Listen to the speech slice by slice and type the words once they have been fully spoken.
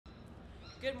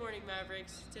Good morning,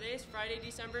 Mavericks. Today is Friday,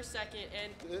 December 2nd,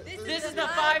 and this is the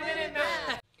 5-Minute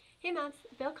Math. Hey Mavs,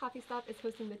 Bell Coffee Stop is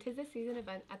hosting the Tis the Season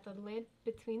event at the Land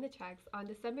Between the Tracks on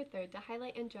December 3rd to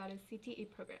highlight Andrada's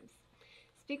CTE programs.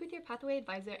 Speak with your Pathway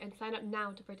advisor and sign up now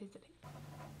to participate.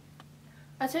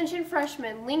 Attention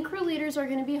freshmen, Link Crew leaders are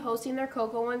going to be hosting their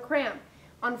Cocoa and Cram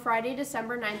on Friday,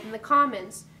 December 9th in the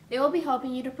Commons. They will be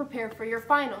helping you to prepare for your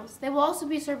finals. They will also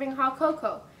be serving hot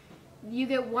cocoa. You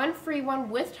get one free one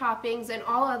with toppings, and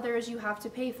all others you have to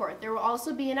pay for. There will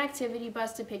also be an activity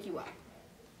bus to pick you up.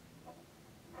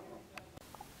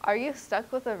 Are you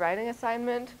stuck with a writing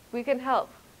assignment? We can help.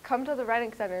 Come to the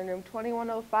Writing Center in room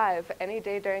 2105 any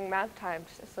day during math time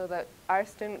so that our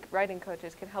student writing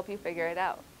coaches can help you figure it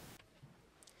out.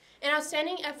 An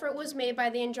outstanding effort was made by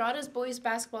the Andrada's boys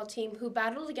basketball team, who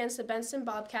battled against the Benson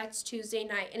Bobcats Tuesday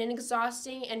night in an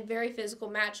exhausting and very physical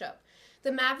matchup.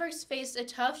 The Mavericks faced a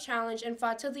tough challenge and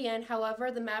fought to the end.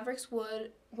 However, the Mavericks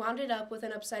wound it up with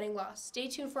an upsetting loss. Stay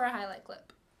tuned for a highlight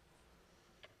clip.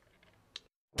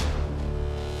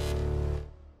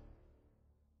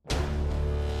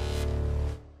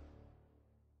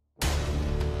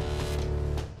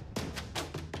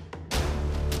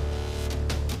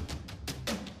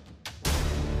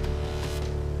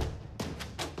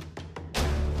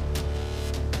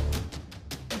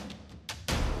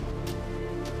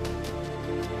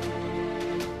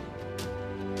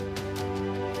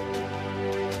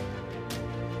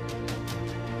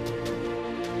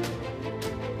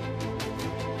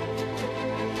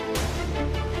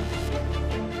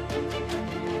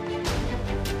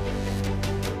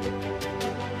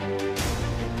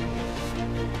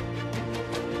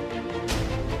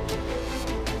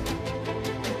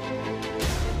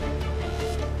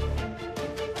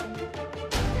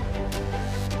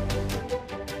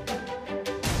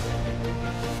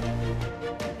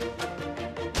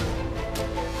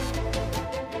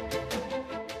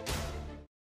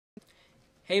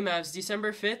 Hey Mavs,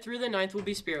 December 5th through the 9th will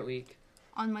be Spirit Week.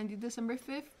 On Monday, December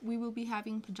 5th, we will be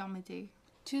having Pajama Day.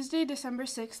 Tuesday, December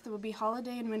 6th will be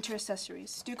Holiday and Winter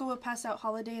Accessories. Stuka will pass out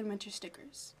holiday and winter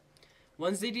stickers.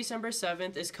 Wednesday, December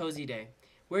 7th is Cozy Day.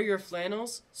 Wear your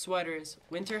flannels, sweaters,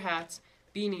 winter hats,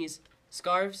 beanies,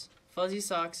 scarves, fuzzy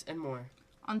socks, and more.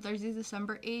 On Thursday,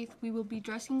 December 8th, we will be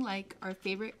dressing like our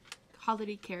favorite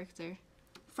holiday character.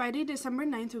 Friday, December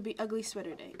 9th will be Ugly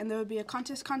Sweater Day, and there will be a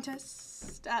contest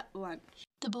at lunch.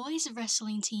 The boys'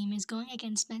 wrestling team is going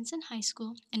against Benson High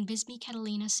School and Bisbee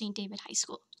Catalina St. David High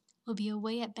School. We'll be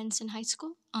away at Benson High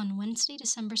School on Wednesday,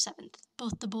 December 7th.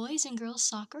 Both the boys and girls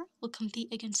soccer will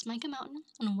compete against Micah Mountain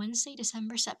on Wednesday,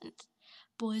 December 7th.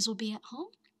 Boys will be at home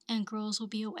and girls will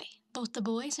be away. Both the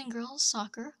boys and girls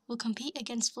soccer will compete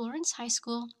against Florence High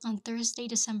School on Thursday,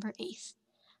 December 8th.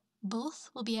 Both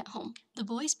will be at home. The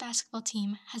boys' basketball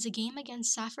team has a game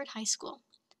against Safford High School.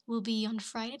 We'll be on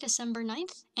Friday, December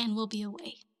 9th, and we'll be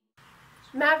away.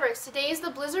 Mavericks, today is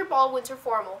the Blizzard Ball Winter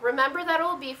Formal. Remember that it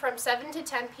will be from 7 to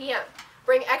 10 p.m.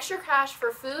 Bring extra cash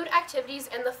for food, activities,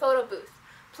 and the photo booth.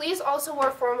 Please also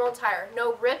wear formal attire,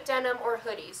 no ripped denim or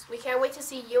hoodies. We can't wait to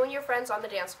see you and your friends on the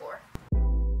dance floor.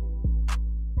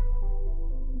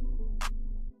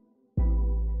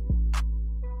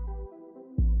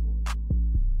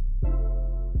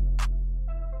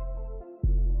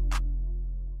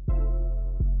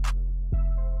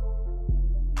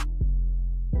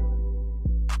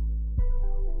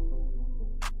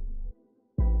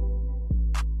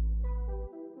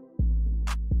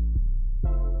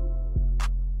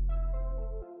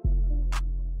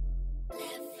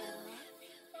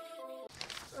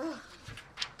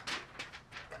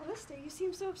 You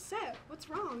seem so upset. What's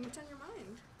wrong? What's on your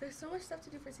mind? There's so much stuff to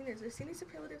do for seniors. There's senior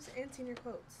superlatives and senior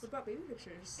quotes. What about baby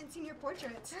pictures? And senior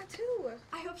portraits. That too.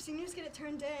 I hope seniors get it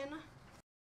turned in.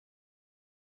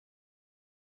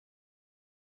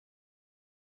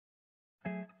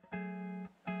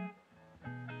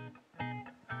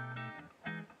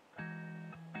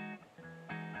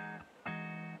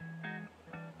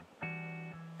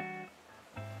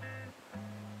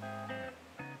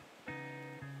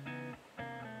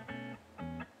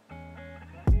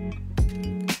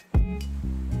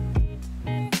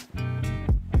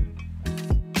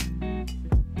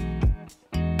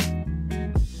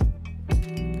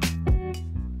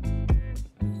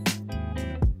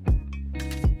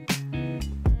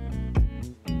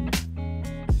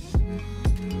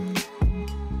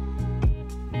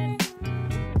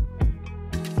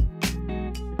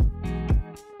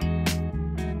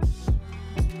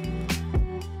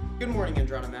 Good morning,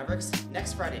 Andrada Mavericks.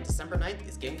 Next Friday, December 9th,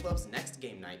 is Game Club's next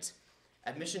game night.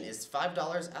 Admission is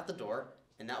 $5 at the door,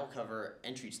 and that will cover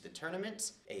entry to the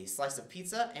tournament, a slice of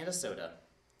pizza, and a soda.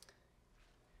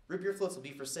 Root beer floats will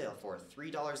be for sale for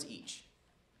 $3 each.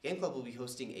 Game Club will be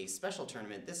hosting a special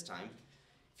tournament this time.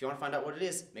 If you want to find out what it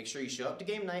is, make sure you show up to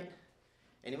game night.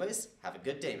 Anyways, have a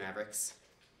good day, Mavericks.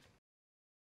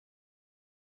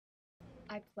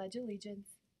 I pledge allegiance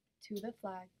to the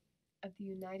flag of the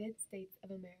United States of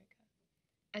America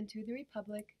and to the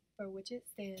republic for which it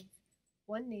stands,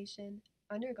 one nation,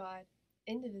 under God,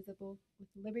 indivisible, with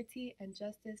liberty and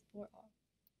justice for all.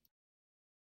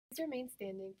 Please remain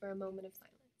standing for a moment of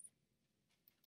silence.